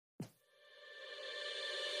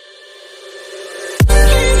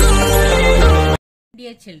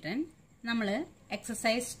Dear children, നമ്മൾ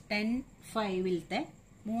exercise 10.5-ത്തെ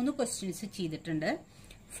 3 questions ചെയ്തിട്ടുണ്ട്.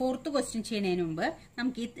 4th question ചെയ്യുന്നതിന് മുമ്പ്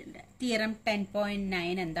നമുക്ക് ഈ theorem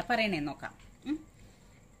 10.9 എന്താ പറയണേ നോക്കാം.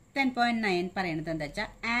 10.9 പറയുന്നത് എന്താ വെച്ചാൽ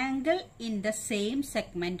angle in the same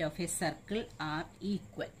segment of a circle are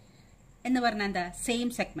equal. എന്ന് പറഞ്ഞാൽ എന്താ? Same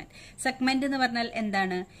segment. സെഗ്മെന്റ് എന്ന് പറഞ്ഞാൽ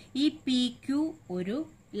എന്താണ്? ഈ PQ ഒരു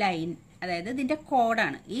ലൈൻ, അതായത് ഇതിന്റെ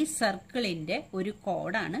കോഡാണ്. ഈ സർക്കിളിന്റെ ഒരു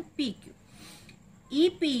കോഡാണ് PQ. ഈ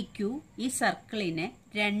PQ ഈ സർക്കിളിനെ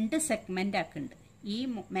 2 സെഗ്മെന്റ് ആക്കുന്നുണ്ട്. ഈ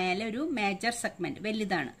മേലെ ഒരു മേജർ സെഗ്മെന്റ്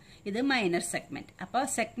വലുതാണ്, ഇത് മൈനർ സെഗ്മെന്റ്. അപ്പൊ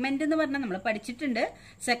സെഗ്മെന്റ് എന്ന് പറഞ്ഞാൽ നമ്മൾ പഠിച്ചിട്ടുണ്ട്.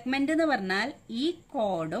 സെഗ്മെന്റ് എന്ന് പറഞ്ഞാൽ ഈ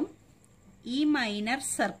കോഡും ഈ മൈനർ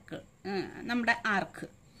സർക്കിൾ, നമ്മുടെ ആർക്ക്,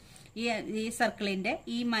 ഈ സർക്കിളിന്റെ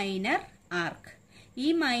ഈ മൈനർ ആർക്ക്, ഈ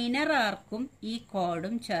മൈനർ ആർക്കും ഈ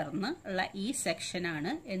കോഡും ചേർന്ന് ഉള്ള ഈ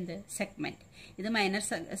സെക്ഷനാണ് എന്ത്? സെഗ്മെന്റ്. ഇത് മൈനർ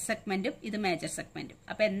സെഗ്മെന്റും ഇത് മേജർ സെഗ്മെന്റും.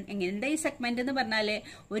 അപ്പൊ എന്താ ഈ സെഗ്മെന്റ് എന്ന് പറഞ്ഞാല്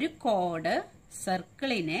ഒരു കോഡ്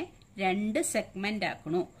സർക്കിളിനെ 2 സെഗ്മെന്റ്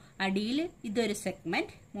ആക്കണു. അടിയിൽ ഇതൊരു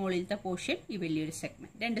സെഗ്മെന്റ്, മുകളിലത്തെ പോർഷൻ ഈ വലിയൊരു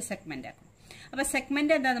സെഗ്മെന്റ്, 2 സെഗ്മെന്റ് ആക്കണം. അപ്പൊ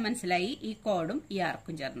സെഗ്മെന്റ് എന്താണെന്ന് മനസ്സിലായി? ഈ കോഡും ഈ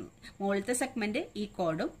ആർക്കും ചേർന്നത്. മുകളിലത്തെ സെഗ്മെന്റ് ഈ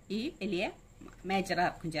കോഡും ഈ വലിയ മേജർ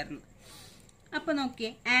ആർക്കും ചേർന്നത്. അപ്പൊ നോക്കിയേ,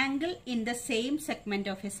 angle in the same segment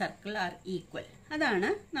of A circle are equal. അതാണ്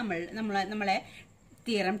നമ്മളെ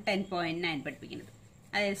തിയറം 10.9 പഠിപ്പിക്കുന്നത്.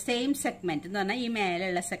 അതായത് സെയിം സെഗ്മെന്റ് എന്ന് പറഞ്ഞാൽ ഈ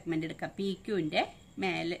മേലുള്ള സെഗ്മെന്റ് എടുക്കാം. PQന്റെ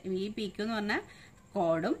മേലെ, ഈ PQ എന്ന് പറഞ്ഞാൽ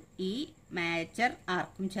കോഡും ഈ മേജർ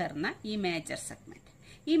ആർക്കും ചേർന്ന ഈ മേജർ സെഗ്മെന്റ്.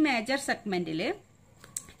 ഈ മേജർ സെഗ്മെന്റിൽ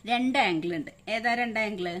 2 ആംഗിൾ ഉണ്ട്. ഏതാ 2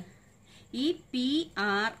 ആംഗിള്? ഈ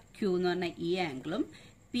PRQ എന്ന് പറഞ്ഞ ഈ ആംഗിളും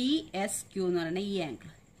PSQ എന്ന് പറഞ്ഞ ഈ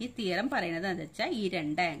ആംഗിളും. ഈ തിയറം പറയുന്നത് എന്താ വെച്ചാൽ ഈ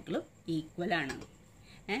 2 ആംഗിളും ഈക്വൽ ആണ്.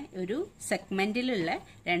 ഒരു സെഗ്മെന്റിലുള്ള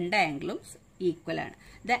 2 ആംഗിളും ഈക്വൽ ആണ്.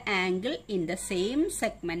 The angle in the same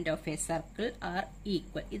segment of A circle are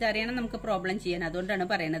equal. ഇതറിയണം നമുക്ക് പ്രോബ്ലം ചെയ്യാൻ. അതുകൊണ്ടാണ്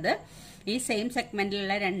പറയുന്നത് ഈ സെയിം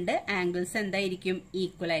സെഗ്മെന്റിലുള്ള 2 ആംഗിൾസ് എന്തായിരിക്കും?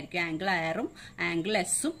 ഈക്വൽ ആയിരിക്കും. ആംഗിൾ ആറും ആംഗിൾ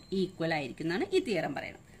എസും ഈക്വൽ ആയിരിക്കും എന്നാണ് ഈ തിയറം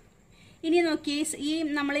പറയുന്നത്. ഇനി നോക്കി, ഈ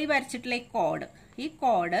നമ്മൾ ഈ വരച്ചിട്ടുള്ള ഈ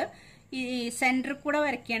കോഡ് ഈ സെന്ററിൽ കൂടെ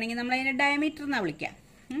വരയ്ക്കുകയാണെങ്കിൽ നമ്മൾ അതിനെ ഡയമീറ്റർ എന്നാ വിളിക്കാം.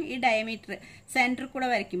 ഈ ഡയമീറ്റർ സെന്ററിൽ കൂടെ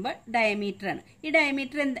വരയ്ക്കുമ്പോൾ ഡയമീറ്റർ ആണ്. ഈ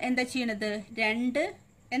ഡയമീറ്റർ എന്താ ചെയ്യണത്?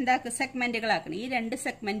 2 സെഗ്മെന്റുകളാക്കണം. ഈ 2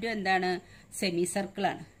 സെഗ്മെന്റും എന്താണ്? സെമി സർക്കിൾ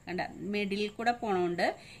ആണ്. കണ്ട, മിഡിലിൽ കൂടെ പോണോണ്ട്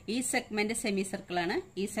ഈ സെഗ്മെന്റ് സെമി സർക്കിൾ ആണ്,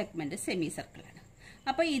 ഈ സെഗ്മെന്റ് സെമി സർക്കിൾ ആണ്.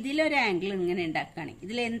 അപ്പൊ ഇതിലൊരു ആംഗിൾ ഇങ്ങനെ ഉണ്ടാക്കുകയാണെങ്കിൽ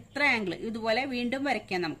ഇതിൽ എത്ര ആംഗിൾ ഇതുപോലെ വീണ്ടും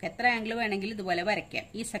വരയ്ക്കാം. നമുക്ക് എത്ര ആംഗിൾ വേണമെങ്കിലും ഇതുപോലെ വരയ്ക്കാം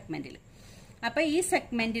ഈ സെഗ്മെന്റിൽ. അപ്പൊ ഈ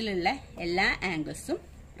സെഗ്മെന്റിലുള്ള എല്ലാ ആംഗിൾസും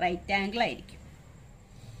റൈറ്റ് ആംഗിൾ ആയിരിക്കും.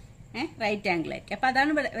 റൈറ്റ് ആംഗിൾ ആയിരിക്കും. അപ്പൊ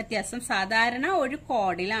അതാണ് വ്യത്യാസം. സാധാരണ ഒരു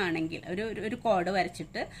കോഡിലാണെങ്കിൽ ഒരു കോഡ്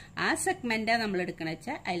വരച്ചിട്ട് ആ സെഗ്മെന്റാ നമ്മൾ എടുക്കണ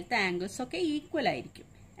വെച്ചാൽ അതിലത്തെ ആംഗിൾസ് ഒക്കെ ഈക്വൽ ആയിരിക്കും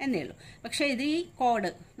എന്നേ ഉള്ളൂ. പക്ഷെ ഇത് ഈ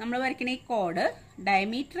കോഡ് നമ്മൾ വരയ്ക്കണ ഈ കോഡ്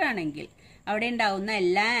ഡയമീറ്റർ ആണെങ്കിൽ അവിടെ ഉണ്ടാവുന്ന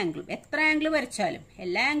എല്ലാ ആംഗിളും, എത്ര ആംഗിൾ വരച്ചാലും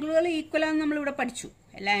എല്ലാ ആംഗിളുകളും ഈക്വൽ ആണെന്ന് നമ്മളിവിടെ പഠിച്ചു.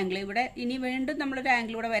 എല്ലാ ആംഗിളും ഇവിടെ ഇനി വീണ്ടും നമ്മളൊരു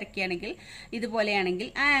ആംഗിൾ ഇവിടെ വരയ്ക്കുകയാണെങ്കിൽ ഇതുപോലെയാണെങ്കിൽ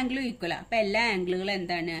ആ ആംഗിളും ഈക്വലാണ്. അപ്പൊ എല്ലാ ആംഗിളുകളും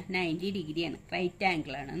എന്താണ്? 90 ഡിഗ്രിയാണ്, റൈറ്റ്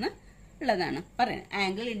ആംഗിൾ ആണെന്ന് ഉള്ളതാണ് പറയുന്നത്.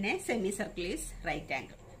 Angle in A semi circle is right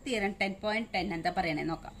angle. Theorem 10.10 എന്താ പറയണേ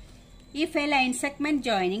നോക്കാം. If a line segment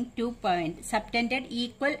joining 2 points subtended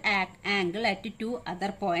equal angle at 2 other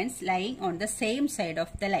points lying on the same side of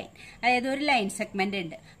the line. അതായത് ഒരു line segment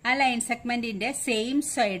ഉണ്ട്. ആ line സെഗ്മെന്റിന്റെ same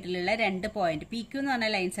സൈഡിലുള്ള 2 point, PQ എന്ന് പറഞ്ഞ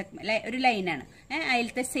ലൈൻ സെഗ്മെന്റ് ഒരു ലൈനാണ്.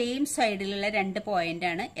 അതിലത്തെ സെയിം സൈഡിലുള്ള 2 പോയിന്റ്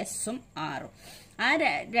ആണ് എസും ആറും. ആ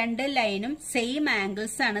 2 ലൈനും സെയിം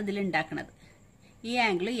ആംഗിൾസ് ആണ് ഇതിൽ ഉണ്ടാക്കുന്നത്. ഈ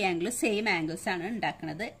ആംഗിളും സെയിം ആംഗിൾസ് ആണ്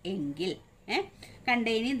ഉണ്ടാക്കുന്നത് എങ്കിൽ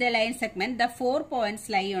containing the line segment the 4 points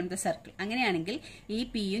lie on the circle. അങ്ങനെയാണെങ്കിൽ ഈ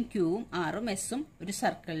പിയും ക്യൂവും ആറും എസും ഒരു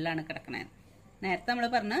സർക്കിളിലാണ് കിടക്കുന്നത്. നേരത്തെ നമ്മൾ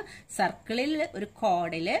പറഞ്ഞ സർക്കിളിൽ ഒരു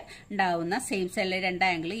കോഡില് ഉണ്ടാവുന്ന സെയിം സൈഡിലെ 2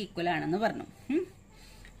 ആംഗിൾ ഈക്വൽ ആണെന്ന് പറഞ്ഞു.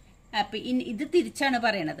 അപ്പൊ ഇത് തിരിച്ചാണ്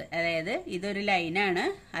പറയണത്. അതായത് ഇതൊരു ലൈനാണ്,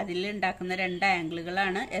 അതിൽ ഉണ്ടാക്കുന്ന 2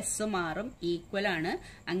 ആംഗിളുകളാണ് എസും ആറും ഈക്വൽ ആണ്.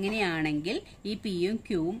 അങ്ങനെയാണെങ്കിൽ ഈ പിയും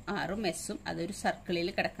ക്യൂവും ആറും എസും അതൊരു സർക്കിളിൽ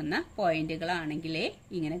കിടക്കുന്ന പോയിന്റുകളാണെങ്കിലേ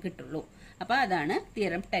ഇങ്ങനെ കിട്ടുള്ളൂ. അപ്പൊ അതാണ്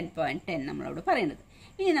തിയറം 10.10 നമ്മളോട് പറയുന്നത്.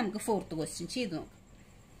 ഇനി നമുക്ക് 4th ക്വസ്റ്റ്യൻ ചെയ്തു നോക്കാം.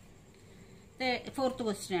 4th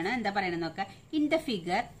ക്വസ്റ്റ്യൻ ആണ്. എന്താ പറയണെന്ന് നോക്കാം. In the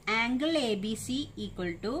figure angle ABC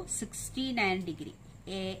equal to 69 degree.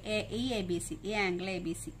 ഈ ABC, ഈ ആംഗിൾ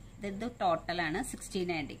ABC ഇത് ടോട്ടൽ ആണ്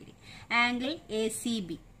 69 ഡിഗ്രി. ആംഗിൾ ACB,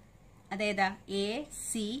 അതേതാ?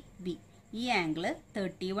 ACB, ഈ angle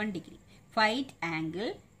 31 degree. Find angle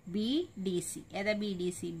BDC. ഏതാ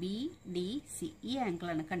BDC? BDC ഈ ആംഗിൾ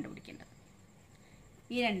ആണ് കണ്ടുപിടിക്കേണ്ടത്.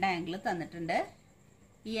 ഈ 2 ആംഗിൾ തന്നിട്ടുണ്ട്.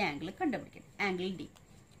 ഈ ആംഗിൾ കണ്ടുപിടിക്കണം. Angle D.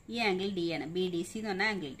 ഈ ആംഗിൾ D ആണ്. BDC എന്ന് പറഞ്ഞാൽ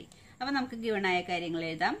ആംഗിൾ D. അപ്പൊ നമുക്ക് ഗിവൺ ആയ കാര്യങ്ങൾ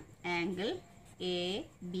എഴുതാം. Angle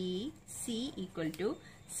ABC equal to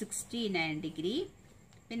 69 degree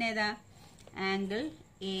പിന്നെ ഏതാ angle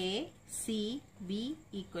A C B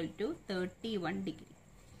equal to 31 degree.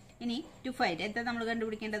 ഇനി ടു ഫൈൻഡ് എന്താ നമ്മൾ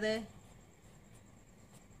കണ്ടുപിടിക്കേണ്ടത്?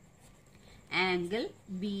 Angle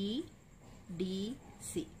B D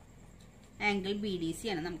C. Angle B D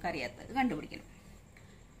C ആണ് നമുക്കറിയാത്തത്, കണ്ടുപിടിക്കണം.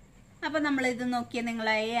 അപ്പൊ നമ്മൾ ഇത് നോക്കിയാൽ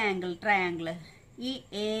നിങ്ങളെ ഈ ആംഗിൾ ട്രയാംഗിൾ, ഈ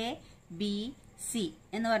എ ബി സി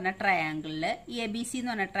എന്ന് പറഞ്ഞ ട്രയാംഗിളില്, ഈ എ ബി സി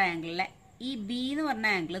എന്ന് പറഞ്ഞ ട്രയാംഗിളിലെ ഈ ബി എന്ന്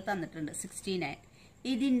പറഞ്ഞ ആംഗിൾ തന്നിട്ടുണ്ട് 69.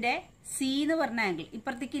 ഇതിന്റെ സി എന്ന് പറഞ്ഞ ആംഗിൾ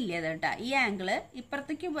ഇപ്പുറത്തേക്ക് ഇല്ല കേട്ടോ. ഈ ആംഗിള്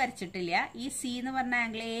ഇപ്പുറത്തേക്ക് വരച്ചിട്ടില്ല. ഈ സി എന്ന് പറഞ്ഞ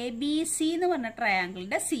ആംഗിൾ എ ബി സി എന്ന് പറഞ്ഞ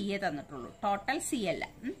ട്രയാംഗിളിന്റെ സിയെ തന്നിട്ടുള്ളൂ, ടോട്ടൽ സി അല്ല.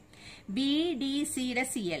 ബി ഡി സിയുടെ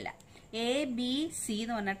സി അല്ല, എ ബി സി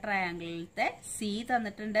എന്ന് പറഞ്ഞ ട്രയാംഗിളിലത്തെ സി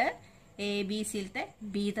തന്നിട്ടുണ്ട്, എ ബി സിയിലത്തെ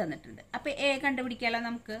ബി തന്നിട്ടുണ്ട്. അപ്പൊ എ കണ്ടുപിടിക്കാലോ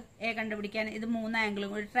നമുക്ക്. എ കണ്ടുപിടിക്കാൻ ഇത് 3 ആംഗിളും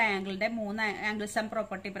കൂടി, ട്രയാംഗിളിന്റെ 3 ആംഗിൾ സം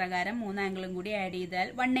പ്രോപ്പർട്ടി പ്രകാരം 3 ആംഗിളും കൂടി ആഡ് ചെയ്താൽ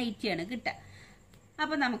 180 ആണ് കിട്ടുക.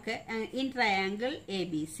 അപ്പൊ നമുക്ക് in triangle A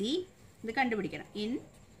B C ഇത് കണ്ടുപിടിക്കണം. In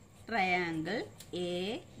triangle A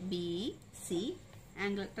B C,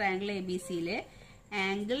 angle triangle A B സിയില്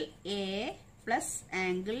angle A plus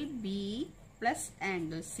angle B plus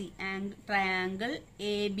angle C, triangle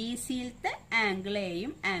A B സിയിലത്തെ angle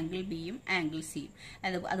എയും ആംഗിൾ ബിയും ആംഗിൾ സിയും,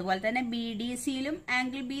 അതുപോലെ തന്നെ ബി ഡി സിയിലും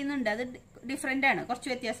ആംഗിൾ ബി എന്നുണ്ട്, അത് different ആണ്,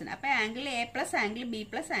 കുറച്ച് വ്യത്യാസമാണ്. അപ്പൊ angle A plus angle B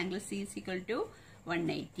plus angle C is equal to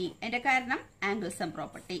 180. അതിന്റെ കാരണം angle sum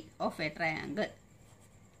property of A triangle.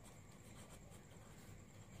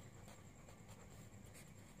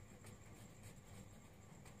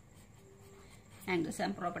 Angle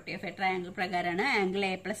sum property of A triangle പ്രകാരമാണ് angle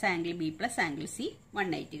A plus angle B plus angle C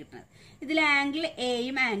 180 കിട്ടുന്നത്. ഇതിൽ angle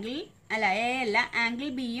എയും angle A അല്ല, angle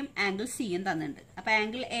ബിയും angle സിയും തന്നിട്ടുണ്ട്. അപ്പൊ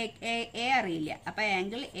ആംഗിൾ എ അറിയില്ല. അപ്പൊ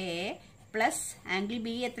angle A plus angle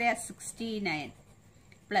B എത്രയാ 69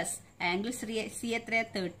 പ്ലസ് ആംഗിൾ സി എത്രയാ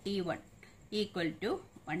 31 ഈക്വൽ ടു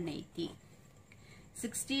 180.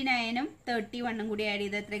 69ഉം 31ഉം കൂടി ആഡ്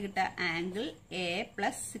ചെയ്ത് എത്ര കിട്ടുക? ആംഗിൾ എ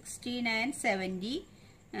പ്ലസ് 69 70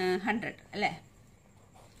 100 അല്ലേ?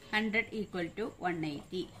 100 ഈക്വൽ ടു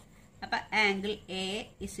 180. അപ്പൊ angle A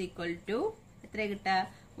is equal to എത്ര കിട്ടുക?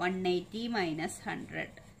 180 മൈനസ്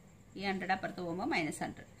 100. ഈ 100 അപ്പുറത്ത് പോകുമ്പോൾ മൈനസ്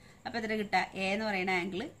 100. അപ്പൊ എത്ര കിട്ടുക? എ എന്ന് പറയുന്ന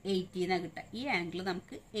ആംഗിൾ 80 എന്നാ കിട്ടുക. ഈ ആംഗിൾ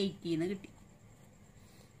നമുക്ക് 80 എന്ന് കിട്ടി.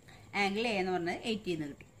 ആംഗിൾ എ എന്ന് പറഞ്ഞത് 80 എന്ന്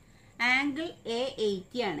കിട്ടി. ആംഗിൾ എ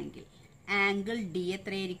 80 ആണെങ്കിൽ ആംഗിൾ ഡി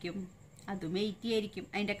എത്രയായിരിക്കും? അതും 80 ആയിരിക്കും.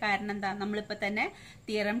 അതിന്റെ കാരണം എന്താ? നമ്മളിപ്പോ തന്നെ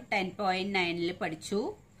തിയറം 10.9 പഠിച്ചു.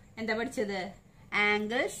 എന്താ പഠിച്ചത്?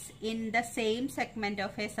 Angles in the same segment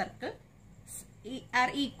of A circle are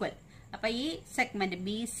equal. അപ്പൊ ഈ സെഗ്മെന്റ്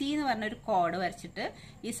ബി സി എന്ന് പറഞ്ഞ ഒരു കോഡ് വരച്ചിട്ട്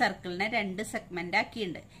ഈ സർക്കിളിനെ 2 സെഗ്മെന്റ്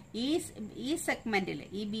ആക്കിയിട്ടുണ്ട്. ഈ സെഗ്മെന്റിൽ,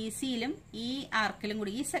 ഈ ബി സിയിലും ഈ ആർക്കിലും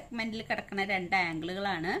കൂടി ഈ സെഗ്മെന്റിൽ കിടക്കുന്ന 2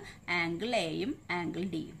 ആംഗിളുകളാണ് ആംഗിൾ എയും ആംഗിൾ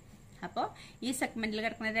ഡിയും. അപ്പോൾ ഈ സെഗ്മെന്റിൽ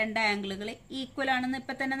കിടക്കുന്ന 2 ആംഗിളുകൾ ഈക്വൽ ആണെന്ന്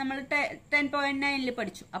ഇപ്പൊ തന്നെ നമ്മൾ 10.9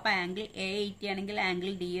 പഠിച്ചു. അപ്പൊ ആംഗിൾ എ 80 ആണെങ്കിൽ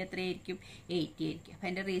ആംഗിൾ ഡി എത്രയായിരിക്കും? 80 ആയിരിക്കും. അപ്പൊ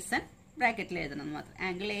അതിന്റെ റീസൺ ബ്രാക്കറ്റിൽ എഴുതണം എന്ന് മാത്രം.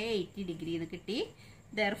 ആംഗിൾ എ 80 ഡിഗ്രി എന്ന് കിട്ടി.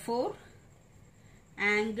 Therefore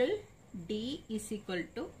angle D is equal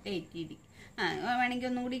to 80 degree. വേണമെങ്കിൽ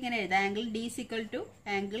ഒന്നും കൂടി ഇങ്ങനെ എഴുതാം. Angle D is equal to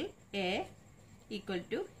angle A equal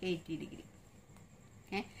to 80 degree.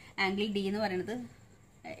 Angle D എന്ന് പറയുന്നത്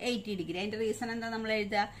 80 ഡിഗ്രി. അതിന്റെ റീസൺ എന്താ നമ്മൾ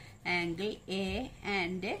എഴുതുക? Angle A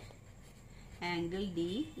and angle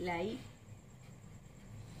D lie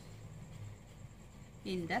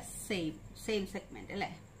in the same segment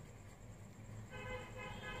അല്ലേ?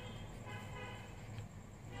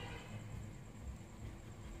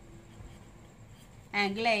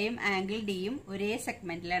 ആംഗിൾ എയും ആംഗിൾ ഡിയും ഒരേ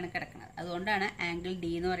സെഗ്മെന്റിലാണ് കിടക്കുന്നത്. അതുകൊണ്ടാണ് ആംഗിൾ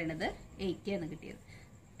ഡി എന്ന് പറയുന്നത് 80 എന്ന് കിട്ടിയത്.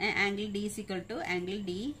 Angle D is equal to angle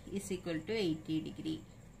D is equal to 80 degree.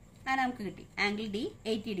 അങ്ങനെ നമുക്ക് കിട്ടി. ആംഗിൾ ഡി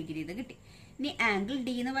 80 ഡിഗ്രി ഇത് കിട്ടി. ഇനി ആംഗിൾ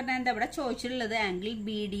ഡി എന്ന് പറഞ്ഞാൽ എന്താ ഇവിടെ ചോദിച്ചിട്ടുള്ളത്? Angle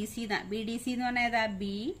B D C. B D C എന്ന് പറഞ്ഞാൽ ഏതാ?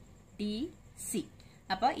 B D C.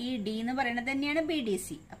 അപ്പൊ ഈ ഡി എന്ന് പറയുന്നത് തന്നെയാണ് ബി ഡി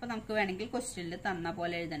സി. അപ്പൊ നമുക്ക് വേണമെങ്കിൽ ക്വസ്റ്റ്യനിൽ തന്ന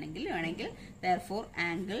പോലെ എഴുതണമെങ്കിൽ വേണമെങ്കിൽ therefore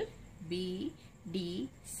angle B D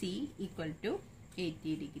C equal to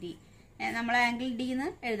 80 degree. നമ്മൾ ആംഗിൾ ഡി എന്ന്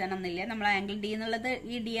എഴുതണം എന്നില്ല. നമ്മൾ ആംഗിൾ ഡി എന്നുള്ളത്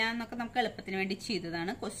ഈ ഡി ആന്നൊക്കെ നമുക്ക് എളുപ്പത്തിന് വേണ്ടി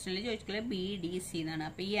ചെയ്തതാണ്. ക്വസ്റ്റ്യനിൽ ചോദിക്കുന്നത് ബി ഡി സി എന്നാണ്.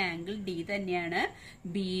 അപ്പൊ ഈ ആംഗിൾ ഡി തന്നെയാണ്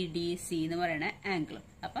ബി ഡി സി എന്ന് പറയുന്ന ആംഗിൾ.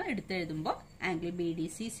 അപ്പൊ എടുത്തെഴുതുമ്പോൾ angle B D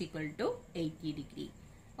C is equal to 80 degree.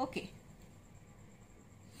 Okay,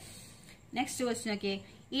 next question നോക്കിയേ.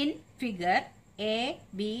 In figure A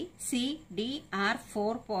B C D R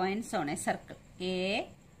 4 points on A circle. A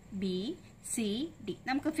B C D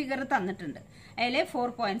നമുക്ക് figure തന്നിട്ടുണ്ട്. അതിലെ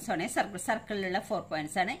 4 points ആണ് സർക്കിളിലുള്ള 4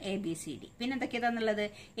 points ആണ് A B C D. പിന്നെ എന്തൊക്കെയാ തന്നുള്ളത്?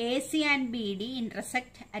 A C and B D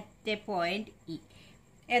intersect at A point E.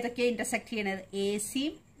 ഏതൊക്കെയാ intersect ചെയ്യണത്? A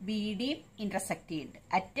സിയും ബി ഡിയും ഇന്റർസെക്ട് ചെയ്യുന്നുണ്ട്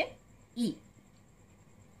അറ്റ് ഇ.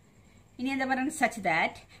 ഇനി എന്താ പറയുന്നത്? Such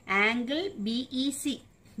that angle B E C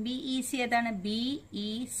ഏതാണ്? ബി ഇ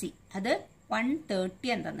സി അത് 130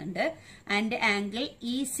 എന്ന് തന്നിട്ടുണ്ട്. And angle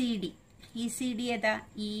E C D ഏതാ?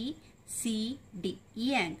 ഇ സി ഡി ഈ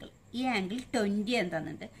ആംഗിൾ 20 എന്ന്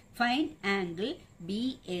തന്നിട്ടുണ്ട്. Fine angle B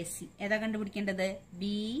A C ഏതാ കണ്ടുപിടിക്കേണ്ടത്?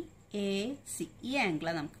 ബി എ സി ഈ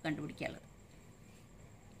ആംഗിളാണ് നമുക്ക് കണ്ടുപിടിക്കാനുള്ളത്.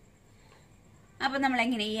 അപ്പൊ നമ്മൾ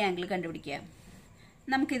എങ്ങനെ ഈ ആംഗിൾ കണ്ടുപിടിക്കുക?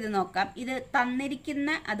 നമുക്കിത് നോക്കാം. ഇത്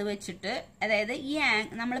തന്നിരിക്കുന്ന അത് വെച്ചിട്ട്, അതായത് ഈ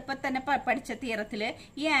നമ്മളിപ്പോൾ തന്നെ പഠിച്ച തിയറത്തിൽ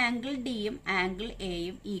ഈ ആംഗിൾ ഡിയും ആംഗിൾ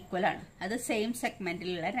എയും ഈക്വൽ ആണ്. അത് സെയിം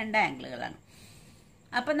സെഗ്മെന്റിലുള്ള 2 ആംഗിളുകളാണ്.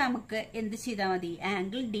 അപ്പൊ നമുക്ക് എന്ത് ചെയ്താൽ മതി?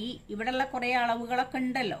 ആംഗിൾ ഡി, ഇവിടെയുള്ള കുറെ അളവുകളൊക്കെ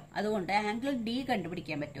ഉണ്ടല്ലോ, അതുകൊണ്ട് ആംഗിൾ ഡി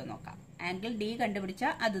കണ്ടുപിടിക്കാൻ പറ്റുമോ നോക്കാം. ആംഗിൾ ഡി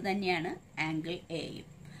കണ്ടുപിടിച്ചാൽ അത് തന്നെയാണ് ആംഗിൾ എയും.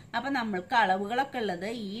 അപ്പൊ നമ്മൾക്ക് അളവുകളൊക്കെ ഉള്ളത്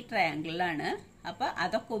ഈ ട്രയാംഗിളിലാണ്. അപ്പൊ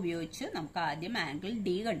അതൊക്കെ ഉപയോഗിച്ച് നമുക്ക് ആദ്യം ആംഗിൾ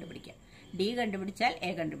ഡി കണ്ടുപിടിക്കാം. ഡി കണ്ടുപിടിച്ചാൽ എ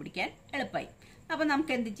കണ്ടുപിടിക്കാൻ എളുപ്പമായി. അപ്പൊ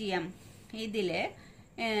നമുക്ക് എന്ത് ചെയ്യാം?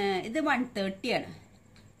 ഇത് 130 ആണ്.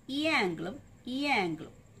 ഈ ആംഗിളും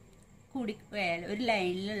കൂടി ഒരു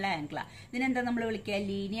ലൈനിലുള്ള ആംഗിളാണ്. ഇതിനെന്താ നമ്മൾ വിളിക്കുക?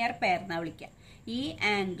 ലീനിയർ പെയർ എന്നാ വിളിക്കുക. ഈ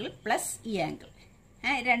ആംഗിൾ പ്ലസ് ഈ ആംഗിൾ,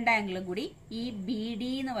 2 ആംഗിളും കൂടി ഈ ബി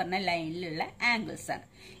ഡി എന്ന് പറഞ്ഞ ലൈനിലുള്ള ആംഗിൾസ് ആണ്.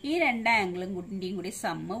 ഈ 2 ആംഗിളും കൂടി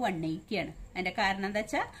സമ്മ് 180 ആണ്. അതിന്റെ കാരണം എന്താ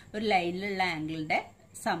വെച്ചാൽ ഒരു ലൈനിലുള്ള ആംഗിളിന്റെ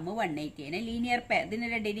സമ്മ് 180 ആണ്. ലീനിയർ പെയർ, ഇതിന്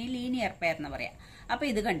രണ്ടിനെയും ലീനിയർ പെയർ എന്ന് പറയാം. അപ്പൊ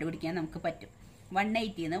ഇത് കണ്ടുപിടിക്കാൻ നമുക്ക് പറ്റും.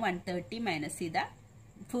 180 130 മൈനസ് ചെയ്താൽ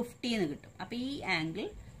 50 എന്ന് കിട്ടും. അപ്പൊ ഈ ആംഗിൾ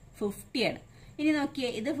 50 ആണ്. ഇനി നോക്കിയേ,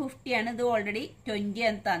 ഇത് 50 ആണ്, ഇത് ഓൾറെഡി 20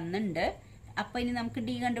 എന്ന് തന്നിട്ടുണ്ട്. അപ്പൊ ഇനി നമുക്ക്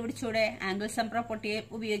ഡി കണ്ടുപിടിച്ചൂടെ? ആംഗിൾ സം പ്രോപ്പർട്ടി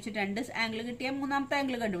ഉപയോഗിച്ചിട്ട് 2 ആംഗിൾ കിട്ടിയാൽ മൂന്നാമത്തെ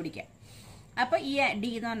ആംഗിൾ കണ്ടുപിടിക്കാം. അപ്പൊ ഈ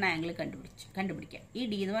ഡി എന്ന് പറഞ്ഞ ആംഗിൾ കണ്ടുപിടിക്കാം. ഈ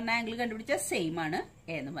ഡി എന്ന് പറഞ്ഞ ആംഗിൾ കണ്ടുപിടിച്ചാൽ സെയിം ആണ്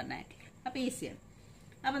എ എന്ന് പറഞ്ഞ ആംഗിൾ. അപ്പൊ ഈസിയാണ്.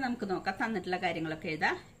 അപ്പൊ നമുക്ക് നോക്കാം, തന്നിട്ടുള്ള കാര്യങ്ങളൊക്കെ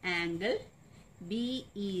എഴുതാം. ആംഗിൾ ബി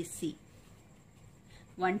ഇ സി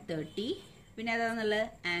 130, പിന്നെ ഏതാന്നുള്ളത്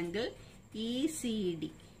ആംഗിൾ ഇ സി ഡി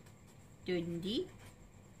 20.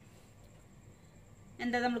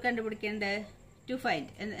 എന്താ നമ്മൾ കണ്ടുപിടിക്കേണ്ടത്? ടു ഫൈൻഡ്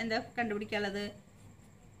എന്താ കണ്ടുപിടിക്കാനുള്ളത്?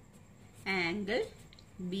 ആംഗിൾ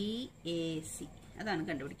ബി എ സി അതാണ്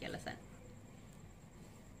കണ്ടുപിടിക്കാനുള്ള സാധനം.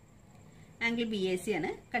 ആംഗിൾ ബി എ സി ആണ്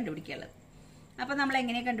കണ്ടുപിടിക്കാനുള്ളത്. അപ്പൊ നമ്മൾ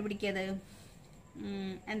എങ്ങനെയാ കണ്ടുപിടിക്കാത്?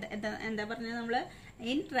 എന്താ പറഞ്ഞത്? നമ്മൾ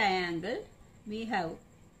ഇൻ ട്രയാംഗിൾ വി ഹാവ്,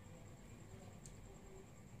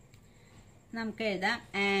 നമുക്ക് എഴുതാം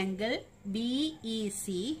angle B E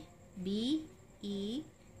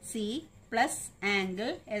C plus angle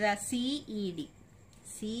ഏതാ? CE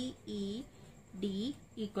D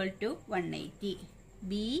equal to 180.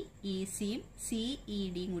 B E സിയും സിഇ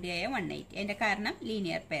ഡിയും കൂടിയായ 180. അതിന്റെ കാരണം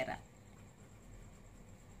ലീനിയർ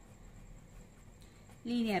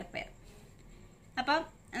പെയർ. അപ്പം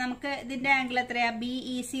നമുക്ക് ഇതിന്റെ ആംഗിൾ എത്രയാ? ബി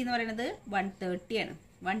ഇ സി എന്ന് പറയുന്നത് 130 ആണ്.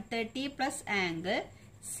 130 plus angle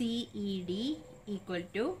CE D equal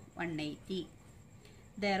to 180.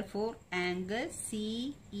 Therefore, angle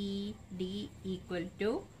CED equal to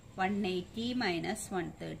 180 minus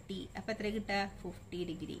 130. അപ്പൊ എത്ര കിട്ടുക? 50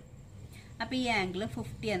 ഡിഗ്രി. അപ്പൊ ഈ ആംഗിൾ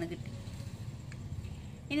 50 ആണ് കിട്ടുക.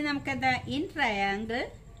 ഇനി നമുക്ക് എന്താ? ഇൻ ട്രയാംഗിൾ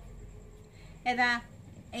ഏതാ?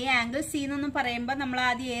 ഈ ആംഗിൾ സി എന്നൊന്നും പറയുമ്പോൾ നമ്മൾ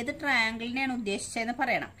ആദ്യം ഏത് ട്രയാംഗിളിനെയാണ് ഉദ്ദേശിച്ചതെന്ന്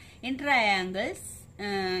പറയണം. ഇൻ ട്രയാംഗിൾ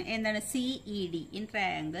എന്താണ്? സിഇ ഇൻ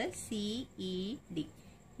ട്രയാംഗിൾ സിഇ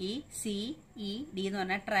ഈ സിഇ ഡി എന്ന്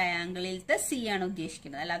പറഞ്ഞാൽ ട്രയാംഗിളിലത്തെ സി ആണ്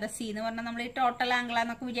ഉദ്ദേശിക്കുന്നത്. അല്ലാതെ സി എന്ന് പറഞ്ഞാൽ നമ്മൾ ഈ ടോട്ടൽ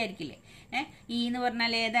ആംഗിളാന്നൊക്കെ വിചാരിക്കില്ലേ? ഇ എന്ന്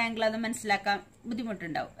പറഞ്ഞാൽ ഏത് ആംഗിളാന്ന് മനസ്സിലാക്കാൻ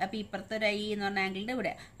ബുദ്ധിമുട്ടുണ്ടാവും. അപ്പൊ ഇപ്പുറത്തെ ഒരു ഇ എന്ന് പറഞ്ഞ ആംഗിളിന്റെ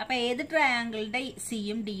ഇവിടെ. അപ്പൊ ഏത് ട്രയാംഗിളിന്റെ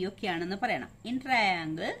സിയും ഡിയും ഒക്കെയാണെന്ന് പറയണം. ഇൻ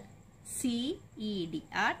ട്രയാംഗിൾ സിഇ ഡി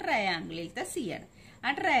ആ ട്രയാംഗിളിലത്തെ സി ആണ്.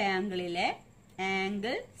 ആ ട്രയാംഗിളിലെ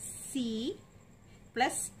angle C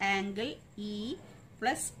plus angle E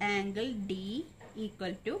plus angle D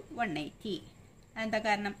equal to 180. എന്താ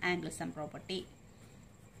കാരണം? Angle sum property.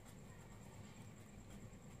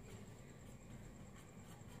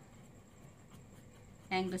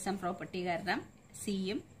 Angle sum property കാരണം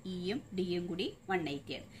സിയും ഇയും ഡിയും കൂടി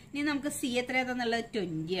 180 ആണ്. ഇനി നമുക്ക് സി എത്രയാണെന്നുള്ളത്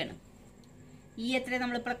 20 ആണ്. ഇ എത്ര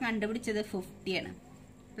നമ്മളിപ്പോൾ കണ്ടുപിടിച്ചത് 50 ആണ്.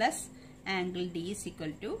 Plus angle D is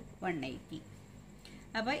equal to 180.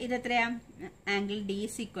 അപ്പൊ ഇതെത്രയാ? Angle D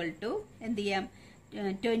is equal to എന്ത് ചെയ്യാം?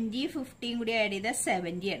 20 50 കൂടി ആഡ് ചെയ്താൽ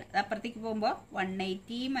 70 ആണ്. അത് അപ്പുറത്തേക്ക് പോകുമ്പോൾ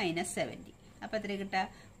 180 മൈനസ് 70. അപ്പൊ എത്ര കിട്ടുക?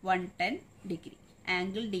 110 ഡിഗ്രി.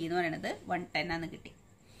 ആംഗിൾ ഡി എന്ന് പറയുന്നത് 110 ആണ് കിട്ടി.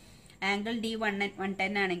 ആംഗിൾ ഡി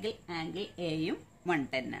 110 ആണെങ്കിൽ ആംഗിൾ എയും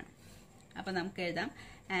 110 ആണ്. അപ്പൊ നമുക്ക് എഴുതാം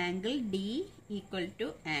angle D equal to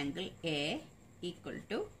angle A equal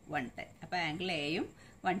to 110. അപ്പൊ ആംഗിൾ എയും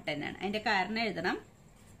 110 ആണ്. അതിന്റെ കാരണം എഴുതണം.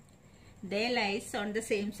 ദേ lies on the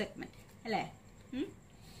same segment അല്ലേ?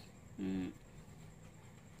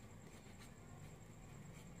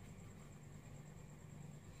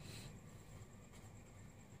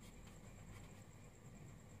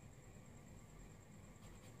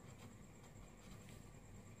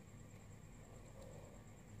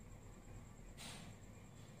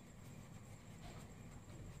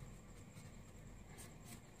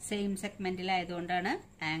 സെയിം സെഗ്മെന്റിലായതുകൊണ്ടാണ്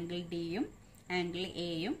ആംഗിൾ ഡിയും ആംഗിൾ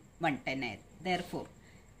എയും 110 ആയത്. ദെയർഫോർ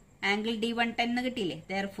ആംഗിൾ ഡി 110 എന്ന് കിട്ടിയില്ലേ.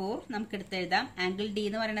 ദെയർഫോർ നമുക്ക് എടുത്ത് എഴുതാം. ആംഗിൾ ഡി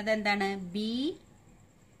എന്ന് പറയുന്നത് എന്താണ്? ബി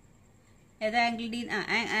ഏതാ ആംഗിൾ ഡി?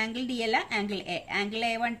 ആംഗിൾ ഡി അല്ല, ആംഗിൾ എ. ആംഗിൾ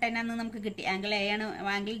എ 110 ആണെന്ന് നമുക്ക് കിട്ടി. ആംഗിൾ എ ആണ്,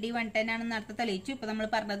 ആംഗിൾ ഡി 110 ആണെന്ന് നേരത്തെ തെളിയിച്ചു. ഇപ്പൊ നമ്മൾ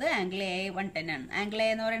പറഞ്ഞത് ആംഗിൾ എ 110 ആണ്. ആംഗിൾ എ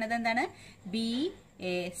എന്ന് പറയുന്നത് എന്താണ്? B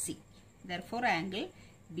A C. Therefore angle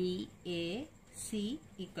B A C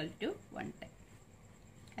equal to 110.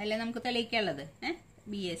 അല്ലേ നമുക്ക് തെളിയിക്കാനുള്ളത്.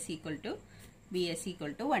 B A C equal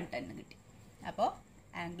to 110 കിട്ടി. അപ്പോൾ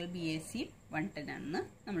ആംഗിൾ ബി എ സി 110 ആണെന്ന്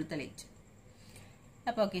നമ്മൾ തെളിയിച്ചു.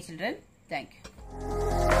 അപ്പോൾ ഓക്കെ ചിൽഡ്രൻ, താങ്ക്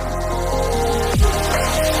യു.